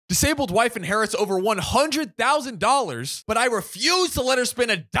Disabled wife inherits over $100,000, but I refuse to let her spend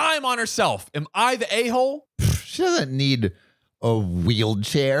a dime on herself. Am I the a-hole? She doesn't need a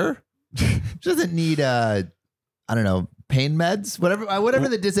wheelchair. She doesn't need I don't know, pain meds, whatever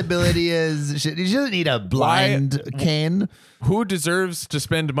the disability is. She doesn't need a blind cane. Who deserves to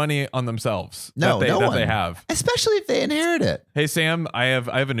spend money on themselves? No one. They have, especially if they inherit it. Hey Sam, I have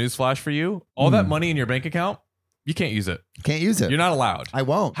a news flash for you. All that money in your bank account, you can't use it. Can't use it. You're not allowed. I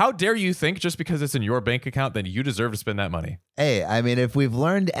won't. How dare you think just because it's in your bank account, then you deserve to spend that money? Hey, I mean, if we've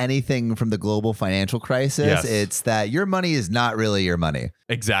learned anything from the global financial crisis, Yes. it's that your money is not really your money.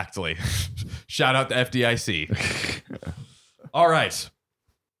 Exactly. Shout out to FDIC. All right.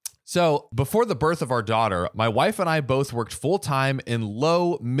 So before the birth of our daughter, my wife and I both worked full-time in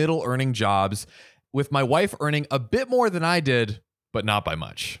low, middle-earning jobs, with my wife earning a bit more than I did, but not by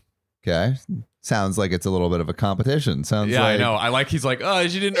much. Okay. Sounds like it's a little bit of a competition. Sounds Yeah, like, I know. He's like, oh,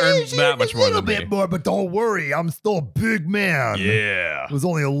 she didn't earn that much more than me. A little bit more, but don't worry. I'm still a big man. Yeah. It was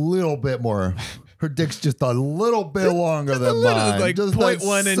only a little bit more. Her dick's just a little bit longer than mine. Like just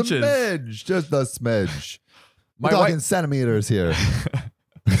 0.1 inches. Smidge, just a smidge. We're My talking centimeters here.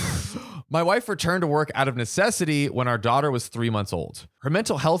 My wife returned to work out of necessity when our daughter was 3 months old. Her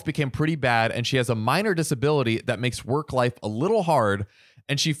mental health became pretty bad, and she has a minor disability that makes work life a little hard,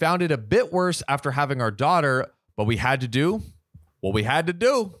 and she found it a bit worse after having our daughter, but we had to do what we had to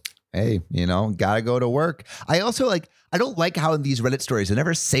do. Hey, gotta go to work. I don't like how in these Reddit stories, they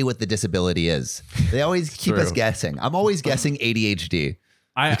never say what the disability is. They always keep us guessing. I'm always guessing ADHD.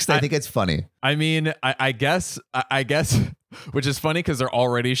 Because I think it's funny. I mean, I guess, which is funny because they're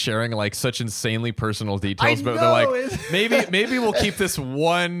already sharing like such insanely personal details, but they're like, maybe we'll keep this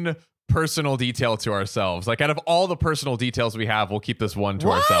one personal detail to ourselves. Like out of all the personal details we have, we'll keep this one to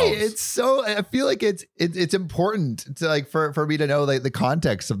ourselves. It's so, I feel like it's important to like for me to know like the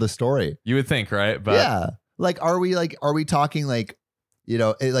context of the story. You would think, right? But yeah. Are we talking like,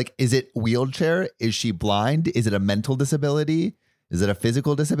 is it wheelchair? Is she blind? Is it a mental disability? Is it a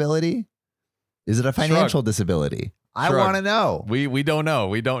physical disability? Is it a financial disability? I want to know. We don't know.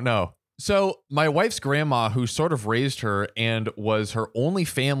 We don't know. So my wife's grandma, who sort of raised her and was her only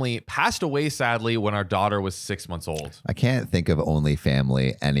family, passed away sadly when our daughter was 6 months old. I can't think of only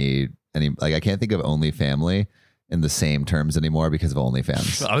family I can't think of only family in the same terms anymore because of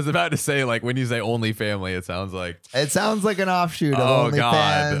OnlyFans. I was about to say, like, when you say only family, it sounds like an offshoot of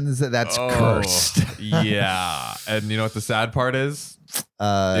OnlyFans that's cursed. Yeah. And you know what the sad part is?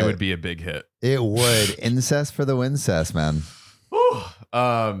 It would be a big hit. It would. Incest for the wincest, man.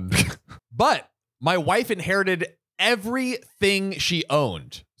 But my wife inherited everything she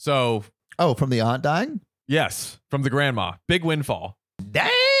owned. So. Oh, from the aunt dying? Yes. From the grandma. Big windfall. Dang,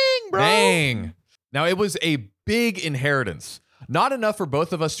 bro. Dang. Now, it was a big inheritance. Not enough for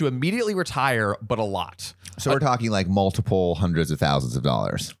both of us to immediately retire, but a lot. So we're talking like multiple hundreds of thousands of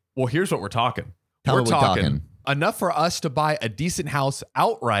dollars. Well, here's what we're talking. We're talking enough for us to buy a decent house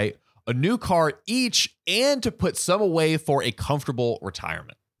outright, a new car each, and to put some away for a comfortable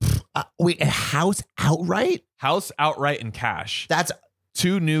retirement. Wait, a house outright? House outright in cash. That's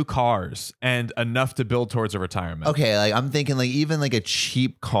 2 new cars and enough to build towards a retirement. Okay, like I'm thinking like even like a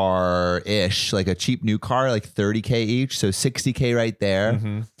cheap car-ish, like a cheap new car, like $30K each, so $60K right there.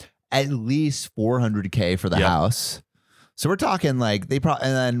 Mm-hmm. At least $400K for the house. So we're talking like and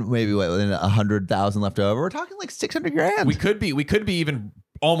then maybe within 100,000 left over. We're talking like $600,000. We could be even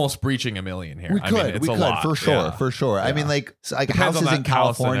almost breaching $1 million here. We could for sure. Yeah. I mean, like houses in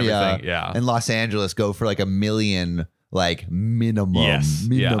California and Los Angeles go for like $1 million. Like minimum.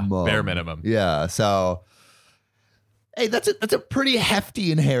 Yeah, bare minimum. Yeah. So, hey, that's a pretty hefty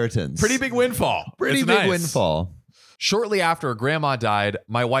inheritance. Pretty big windfall. Pretty big windfall. Shortly after grandma died,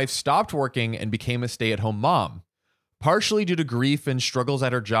 my wife stopped working and became a stay-at-home mom. Partially due to grief and struggles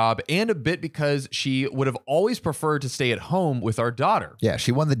at her job, and a bit because she would have always preferred to stay at home with our daughter. Yeah,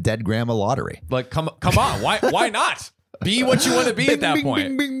 she won the dead grandma lottery. Like, come on, why not? Be what you want to be bing, at that bing, point.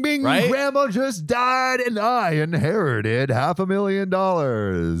 Bing, bing, bing. Right? Grandma just died and I inherited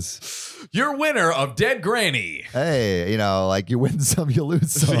 $500,000. You're winner of Dead Granny. Hey, like you win some, you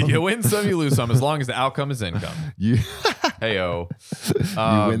lose some. You win some, you lose some, as long as the outcome is income. Hey-o.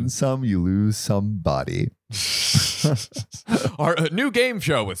 You win some, you lose somebody. Our new game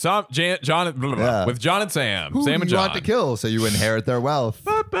show with John and Sam. Who Sam and you John. want to kill so you inherit their wealth.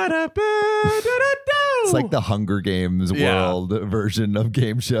 It's like the Hunger Games world version of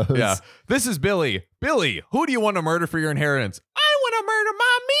game shows. Yeah. This is Billy. Billy, who do you want to murder for your inheritance? I want to murder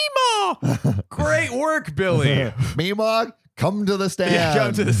my Meemaw. Great work, Billy. Meemaw, come to the stand. Yeah,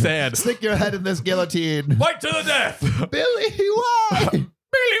 come to the stand. Stick your head in this guillotine. Fight to the death. Billy, why?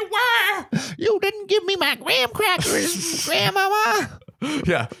 Billy, graham crackers, grandmama.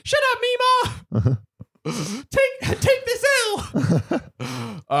 Yeah. Shut up, Mima. Take this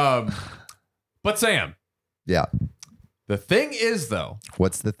L. But Sam. Yeah. The thing is, though.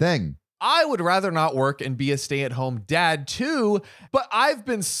 What's the thing? I would rather not work and be a stay-at-home dad too, but I've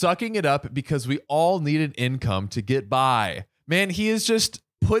been sucking it up because we all need an income to get by. Man, he is just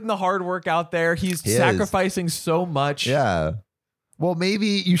putting the hard work out there. He's sacrificing so much. Yeah. Well, maybe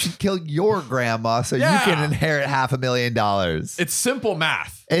you should kill your grandma so you can inherit $500,000. It's simple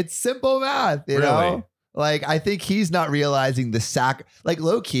math. It's simple math, you know? Like, I think he's not realizing the like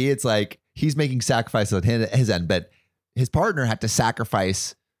low key, it's like he's making sacrifices on his end, but his partner had to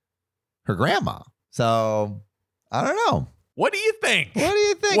sacrifice her grandma. So I don't know. What do you think?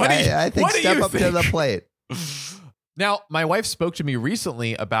 I think step up to the plate. Now, my wife spoke to me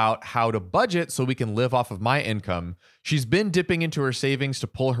recently about how to budget so we can live off of my income. She's been dipping into her savings to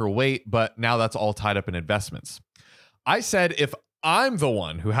pull her weight, but now that's all tied up in investments. I said, if I'm the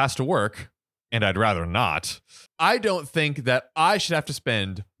one who has to work, and I'd rather not, I don't think that I should have to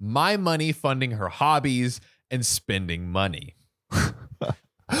spend my money funding her hobbies and spending money.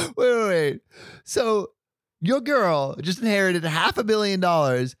 Wait. So your girl just inherited $500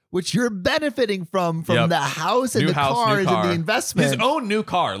 million, which you're benefiting from the house and cars and the investment. His own new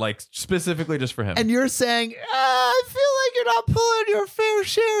car, like specifically just for him. And you're saying, I feel like you're not pulling your fair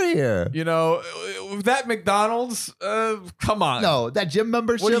share here. You know, that McDonald's, come on. No, that gym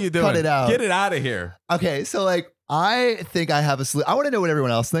membership, what are you doing? Cut it out. Get it out of here. Okay, so like, I think I have a solution. I want to know what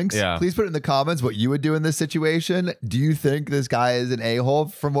everyone else thinks. Yeah. Please put it in the comments what you would do in this situation. Do you think this guy is an a-hole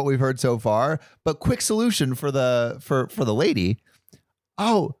from what we've heard so far? But quick solution for the lady.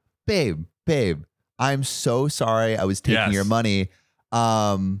 Oh, babe, I'm so sorry I was taking your money.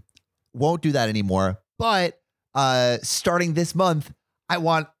 Won't do that anymore. But starting this month, I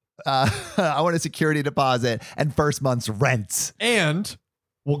want a security deposit and first month's rent. And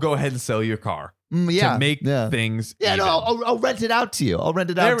we'll go ahead and sell your car. To make things even. No, I'll rent it out to you.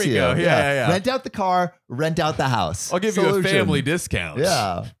 There we go. Yeah. Rent out the car, rent out the house. I'll give you a family discount.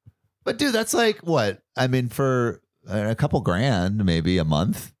 Yeah. But dude, that's like what? I mean, for a couple grand, maybe a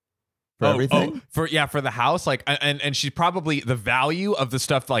month for everything. For the house. Like, and she's probably the value of the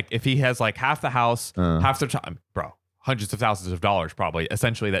stuff. Like if he has like half the house, half the time, bro. Hundreds of thousands of dollars, probably,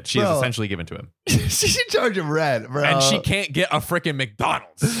 essentially, that she has essentially given to him. She's in charge of rent, bro. And she can't get a freaking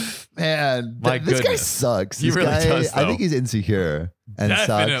McDonald's. Man, this guy sucks. He really does, though. I think he's insecure and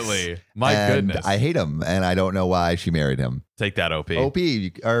definitely sucks. My goodness. I hate him, and I don't know why she married him. Take that, OP. OP,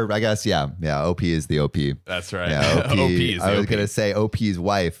 or I guess, yeah, OP is the OP. That's right. Yeah, OP is the I was OP. going to say OP's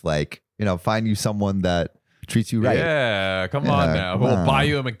wife, like, find you someone that treats you right. Yeah, come on now. Who will buy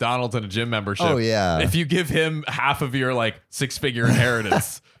you a McDonald's and a gym membership? Oh, yeah. If you give him half of your like 6-figure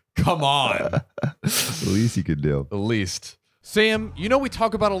inheritance. Come on. The least you could do. The least. Sam, we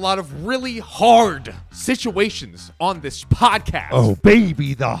talk about a lot of really hard situations on this podcast. Oh,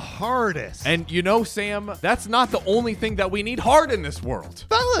 baby, the hardest. And Sam, that's not the only thing that we need hard in this world.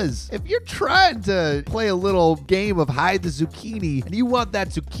 Fellas, if you're trying to play a little game of hide the zucchini and you want that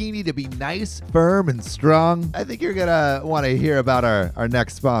zucchini to be nice, firm, and strong, I think you're going to want to hear about our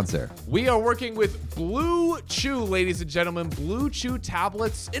next sponsor. We are working with Blue Chew, ladies and gentlemen. Blue Chew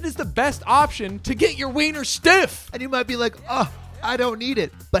tablets. It is the best option to get your wiener stiff. And you might be like, I don't need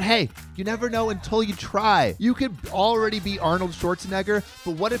it. But hey, you never know until you try. You could already be Arnold Schwarzenegger,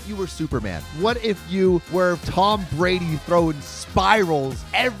 but what if you were Superman? What if you were Tom Brady throwing spirals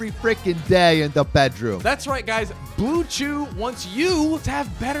every freaking day in the bedroom? That's right, guys. Blue Chew wants you to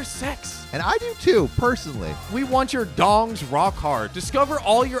have better sex. And I do too, personally. We want your dongs rock hard. Discover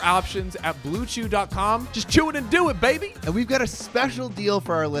all your options at BlueChew.com. Just chew it and do it, baby. And we've got a special deal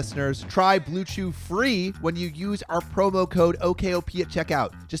for our listeners. Try Blue Chew free when you use our promo code OKOP at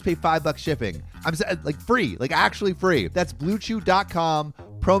checkout. Just pay $5 shipping. I'm saying, like, free, like actually free. That's BlueChew.com,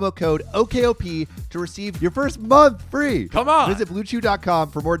 promo code OKOP to receive your first month free. Come on. Visit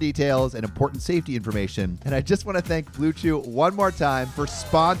BlueChew.com for more details and important safety information. And I just want to thank Blue Chew one more time for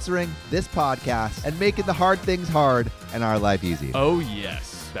sponsoring this podcast and making the hard things hard and our life easy. Oh,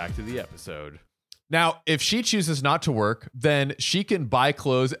 yes. Back to the episode. Now, if she chooses not to work, then she can buy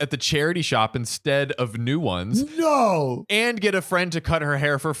clothes at the charity shop instead of new ones. No. And get a friend to cut her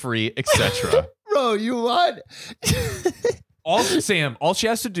hair for free, etc. Bro, you what? Sam, all she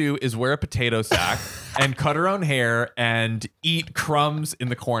has to do is wear a potato sack and cut her own hair and eat crumbs in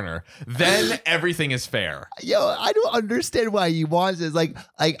the corner. Then everything is fair. Yo, I don't understand why he wants this. Like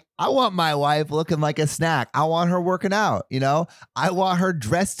I want my wife looking like a snack. I want her working out, I want her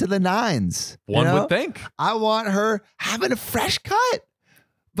dressed to the nines. One would think. I want her having a fresh cut.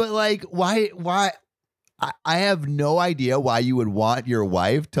 But like, why? I have no idea why you would want your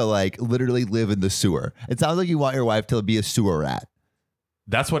wife to like literally live in the sewer. It sounds like you want your wife to be a sewer rat.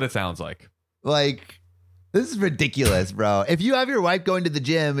 That's what it sounds like. Like, this is ridiculous, bro. If you have your wife going to the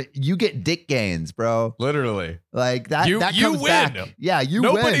gym, you get dick gains, bro. Literally. Like that. You comes win. Back. Yeah, you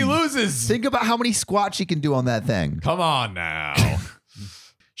win. Nobody loses. Think about how many squats she can do on that thing. Come on now.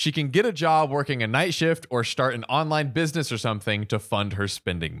 She can get a job working a night shift or start an online business or something to fund her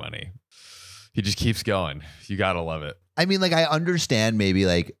spending money. He just keeps going. You got to love it. I mean, like, I understand maybe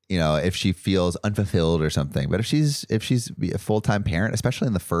like, you know, if she feels unfulfilled or something, but if she's a full-time parent, especially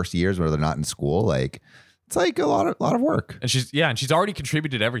in the first years where they're not in school, like, it's like a lot of work. And she's already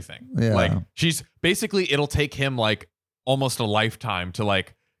contributed everything. Yeah. Like she's basically, it'll take him like almost a lifetime to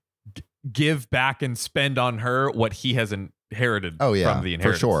like give back and spend on her what he has inherited from the inheritance.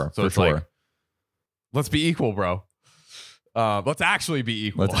 For sure. So it's like, let's be equal, bro. Let's actually be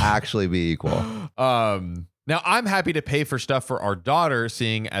equal. Now, I'm happy to pay for stuff for our daughter,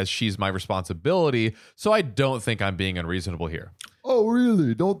 seeing as she's my responsibility, so I don't think I'm being unreasonable here. Oh,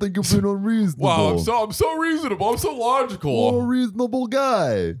 really? Don't think you've been unreasonable. Wow, I'm so reasonable. I'm so logical. I'm a reasonable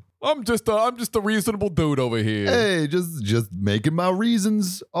guy. I'm just a reasonable dude over here. Hey, just making my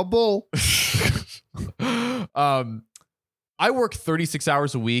reasons a bull. I work 36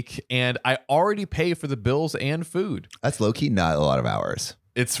 hours a week, and I already pay for the bills and food. That's low-key not a lot of hours.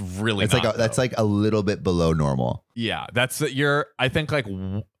 It's really it's not, like that's like a little bit below normal. Yeah, I think like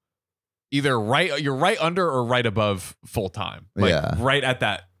either you're right under or right above full time. Like right at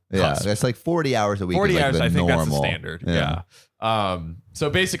that cusp. Yeah, that's like 40 hours a week. 40 like hours, I think normal. that's the standard. Yeah. So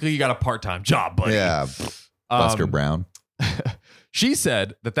basically you got a part-time job, buddy. Yeah. Buster Brown. She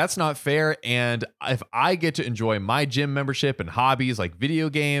said that that's not fair, and if I get to enjoy my gym membership and hobbies like video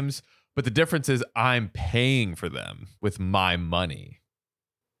games, but the difference is I'm paying for them with my money.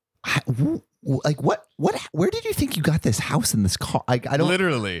 Like what where did you think you got this house and this car? Like I don't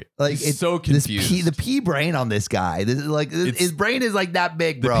literally like it's so confused. The pea brain on this guy. His brain is like that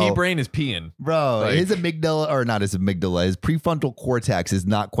big, bro. The pea brain is peeing. Bro, like, his amygdala, or not his amygdala, his prefrontal cortex is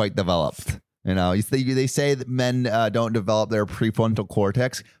not quite developed. You know, they say that men don't develop their prefrontal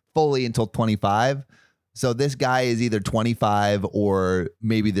cortex fully until 25. So this guy is either 25 or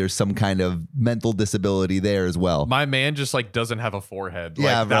maybe there's some kind of mental disability there as well. My man just like doesn't have a forehead.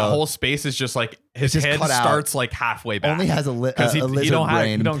 Yeah, like, bro. That whole space is just like his just head cut out. starts like halfway back. Only has a lizard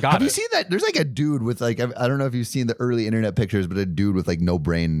brain. He don't got Have you seen that? There's like a dude with like, I don't know if you've seen the early internet pictures, but a dude with like no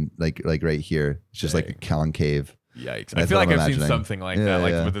brain, like right here. It's just like a concave. Yikes. I feel like I've seen something like that,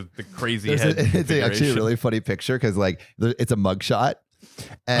 like with the crazy head. It's actually a really funny picture because like it's a mugshot.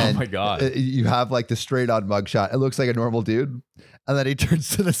 And oh my God. You have like the straight on mugshot. It looks like a normal dude. And then he turns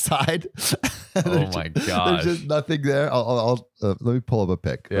to the side. Oh my God. There's just nothing there. I'll let me pull up a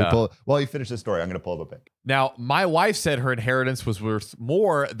pic. Yeah. While you finish the story, I'm going to pull up a pic. Now, my wife said her inheritance was worth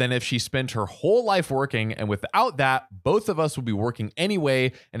more than if she spent her whole life working. And without that, both of us would be working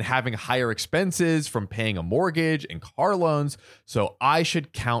anyway and having higher expenses from paying a mortgage and car loans. So I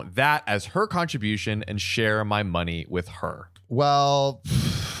should count that as her contribution and share my money with her. Well,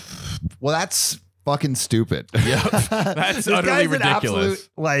 that's fucking stupid. Yeah, that's utterly ridiculous. Absolute,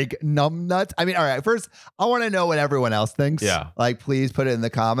 like numbnuts. I mean, all right. First, I want to know what everyone else thinks. Yeah. Like, please put it in the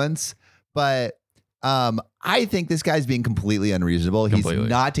comments. But I think this guy's being completely unreasonable. He's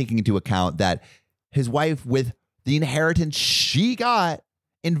not taking into account that his wife, with the inheritance she got,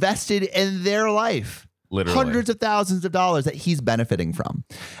 invested in their life. Literally. Hundreds of thousands of dollars that he's benefiting from.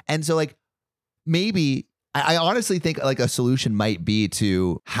 And so, like, maybe I honestly think like a solution might be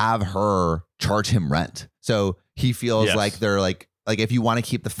to have her charge him rent. So he feels like they're like if you want to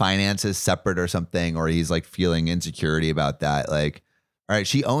keep the finances separate or something, or he's like feeling insecurity about that, like, all right,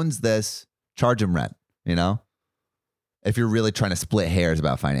 she owns this, charge him rent, you know? If you're really trying to split hairs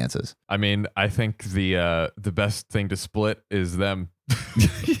about finances. I mean, I think the best thing to split is them.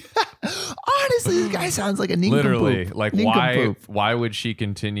 Honestly, this guy sounds like a nincompoop. Literally, like why would she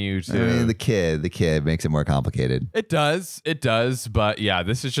continue to? I mean, the kid makes it more complicated. It does, but yeah,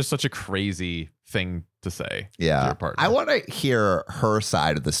 this is just such a crazy thing to say. Yeah, to your partner. I want to hear her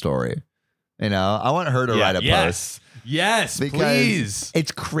side of the story. You know, I want her to write a post. Yes, because please.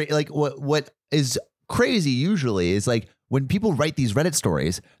 It's crazy. Like what is crazy usually is like when people write these Reddit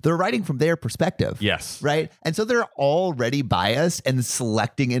stories, they're writing from their perspective. Yes. Right. And so they're already biased and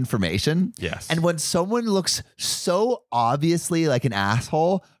selecting information. Yes. And when someone looks so obviously like an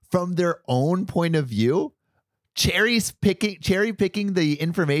asshole from their own point of view, cherry picking the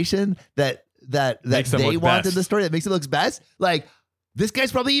information that they want in the story that makes it look best. Like, this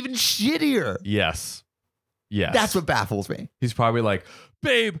guy's probably even shittier. Yes. Yes. That's what baffles me. He's probably like,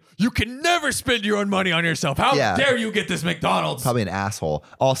 babe, you can never spend your own money on yourself. How dare you get this McDonald's? Probably an asshole.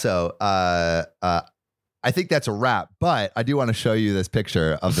 Also, I think that's a wrap, but I do want to show you this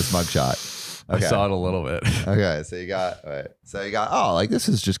picture of this mugshot. I saw it a little bit. Okay, so you got, oh, like this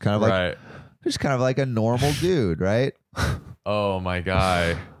is just kind of like, right. just kind of like a normal dude, right? Oh, my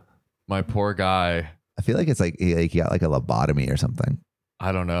guy. My poor guy. I feel like it's like he got like a lobotomy or something.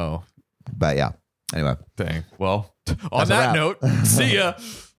 I don't know. But yeah. Anyway. Dang. Well, on That's a that wrap. note, see ya.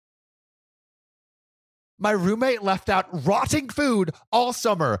 My roommate left out rotting food all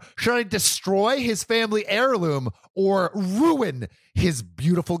summer. Should I destroy his family heirloom or ruin his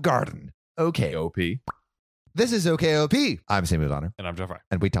beautiful garden? Okay. OP. This is OKOP. I'm Samuel Donner. And I'm Jeff Fry.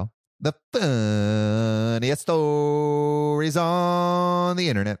 And we tell the funniest stories on the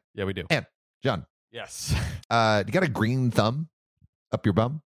internet. Yeah, we do. And John, Yes. you got a green thumb up your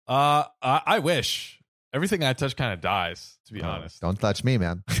bum? I wish. Everything I touch kind of dies, to be honest. Don't touch me,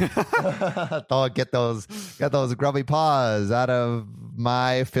 man. Don't get those grubby paws out of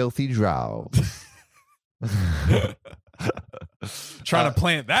my filthy drow. Trying to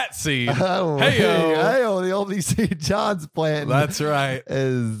plant that seed. Oh, Hey-o. the only seed John's planting. That's right.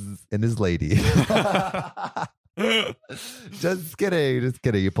 Is in his lady. Just kidding.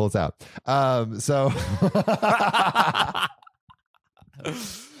 He pulls out. So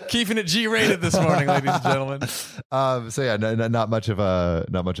Keeping it G-rated this morning, ladies and gentlemen. So yeah, not much of a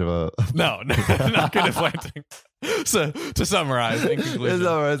No, not good at planting. So to summarize, in conclusion.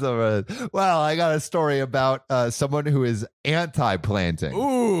 It's over. Well, I got a story about someone who is anti-planting.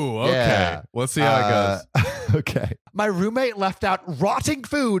 Ooh, okay. Yeah. Let's see how it goes. Okay. My roommate left out rotting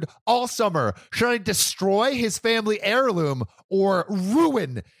food all summer. Should I destroy his family heirloom or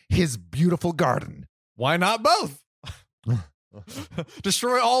ruin his beautiful garden? Why not both?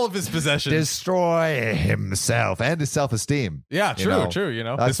 Destroy all of his possessions. Destroy himself and his self-esteem. Yeah, true. You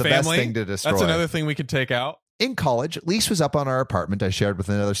know, That's his the family. best thing to destroy. That's another thing we could take out. In college, lease was up on our apartment I shared with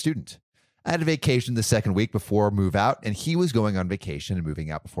another student. I had a vacation the second week before move out, and he was going on vacation and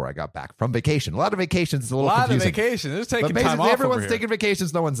moving out before I got back from vacation. A lot of vacations is a little confusing. vacations. It's taking But time basically, off. everyone's over here. taking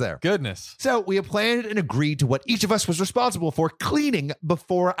vacations, no one's there. Goodness. So we had planned and agreed to what each of us was responsible for cleaning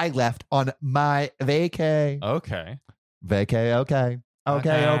before I left on my vacay. Okay. Vacay, okay.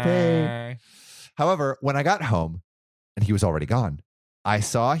 Okay. However, when I got home and he was already gone, I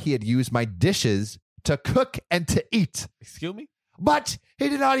saw he had used my dishes to cook and to eat, Excuse me? but he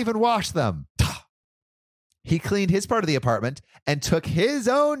did not even wash them. He cleaned his part of the apartment and took his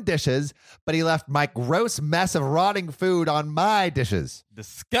own dishes, but he left my gross mess of rotting food on my dishes.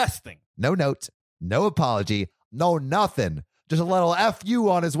 Disgusting. No note, no apology, no nothing. Just a little F you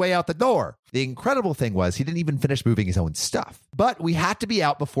on his way out the door. The incredible thing was he didn't even finish moving his own stuff. But we had to be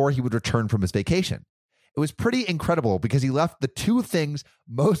out before he would return from his vacation. It was pretty incredible because he left the two things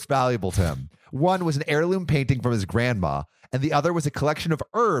most valuable to him. One was an heirloom painting from his grandma, and the other was a collection of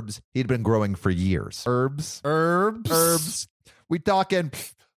herbs he'd been growing for years. Herbs. We talking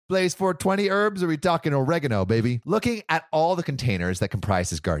Blaze 420 herbs, or we talking oregano, baby? Looking at all the containers that comprise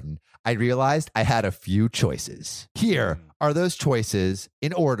his garden, I realized I had a few choices. Here are those choices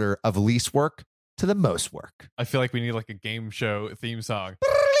in order of least work to the most work. I feel like we need like a game show theme song.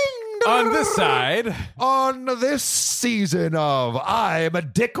 On this side. On this season of I'm a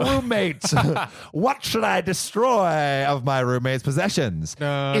dick roommate, what should I destroy of my roommate's possessions?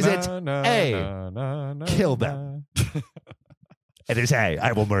 Is it A, kill them? It is A,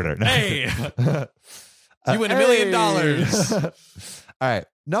 I will murder. Hey, you win $1 million. All right.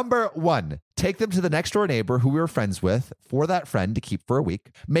 Number 1, take them to the next door neighbor who we were friends with for that friend to keep for a week.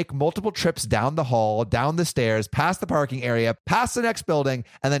 Make multiple trips down the hall, down the stairs, past the parking area, past the next building,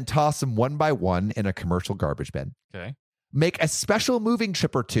 and then toss them one by one in a commercial garbage bin. Okay. Make a special moving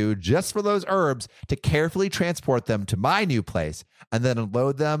trip or two just for those herbs to carefully transport them to my new place and then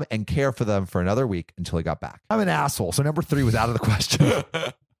unload them and care for them for another week until he got back. I'm an asshole, so number 3 was out of the question.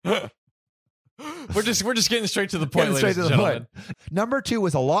 We're just getting straight to the point, ladies and gentlemen. Number 2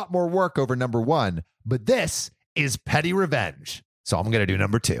 was a lot more work over number 1, but this is petty revenge. So I'm going to do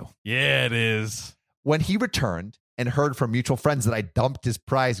number 2. Yeah, it is. When he returned and heard from mutual friends that I dumped his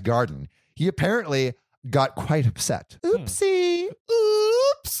prized garden, he apparently got quite upset. Oopsie.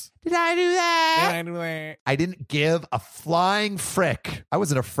 Oops. Did I do that? I didn't give a flying frick. I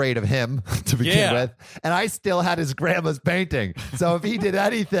wasn't afraid of him to begin with. And I still had his grandma's painting. So if he did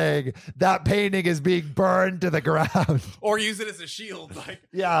anything, that painting is being burned to the ground. Or use it as a shield. Like,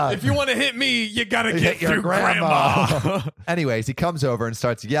 yeah. If you want to hit me, you got to get hit your through grandma. Anyways, he comes over and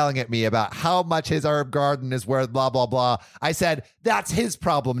starts yelling at me about how much his herb garden is worth, blah, blah, blah. I said, that's his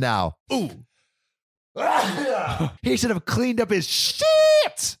problem now. Ooh. He should have cleaned up his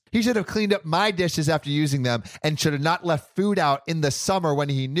shit. He should have cleaned up my dishes after using them and should have not left food out in the summer when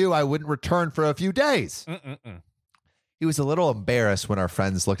he knew I wouldn't return for a few days. He was a little embarrassed when our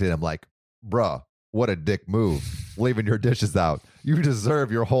friends looked at him like, bruh, what a dick move, leaving your dishes out. You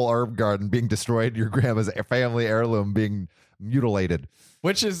deserve your whole herb garden being destroyed, your grandma's family heirloom being mutilated.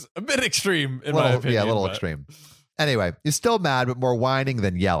 Which is a bit extreme in my opinion. Yeah, a little extreme. Anyway, he's still mad, but more whining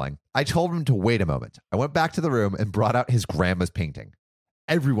than yelling. I told him to wait a moment. I went back to the room and brought out his grandma's painting.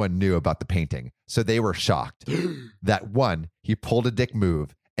 Everyone knew about the painting, so they were shocked that 1, he pulled a dick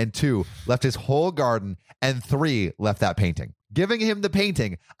move, and 2, left his whole garden, and 3, left that painting. Giving him the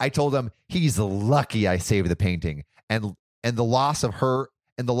painting, I told him he's lucky I saved the painting, and the loss of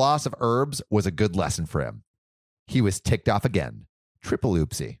herbs was a good lesson for him. He was ticked off again. Triple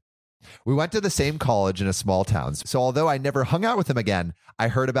oopsie. We went to the same college in a small town, so although I never hung out with him again, I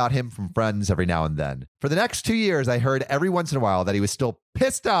heard about him from friends every now and then. For the next 2 years, I heard every once in a while that he was still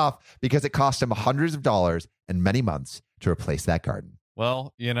pissed off because it cost him hundreds of dollars and many months to replace that garden.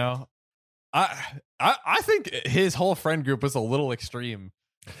 Well, you know, I think his whole friend group was a little extreme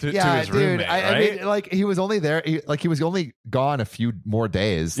to his roommate, right? I mean, like he was only there, he was only gone a few more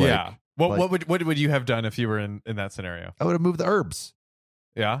days. Like, yeah. What would you have done if you were in that scenario? I would have moved the herbs.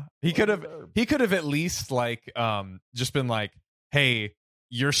 Yeah, he could have at least like just been like, hey,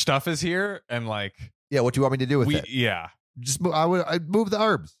 your stuff is here, and like, yeah, what do you want me to do with it? Yeah, I'd move the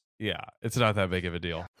herbs. Yeah, it's not that big of a deal.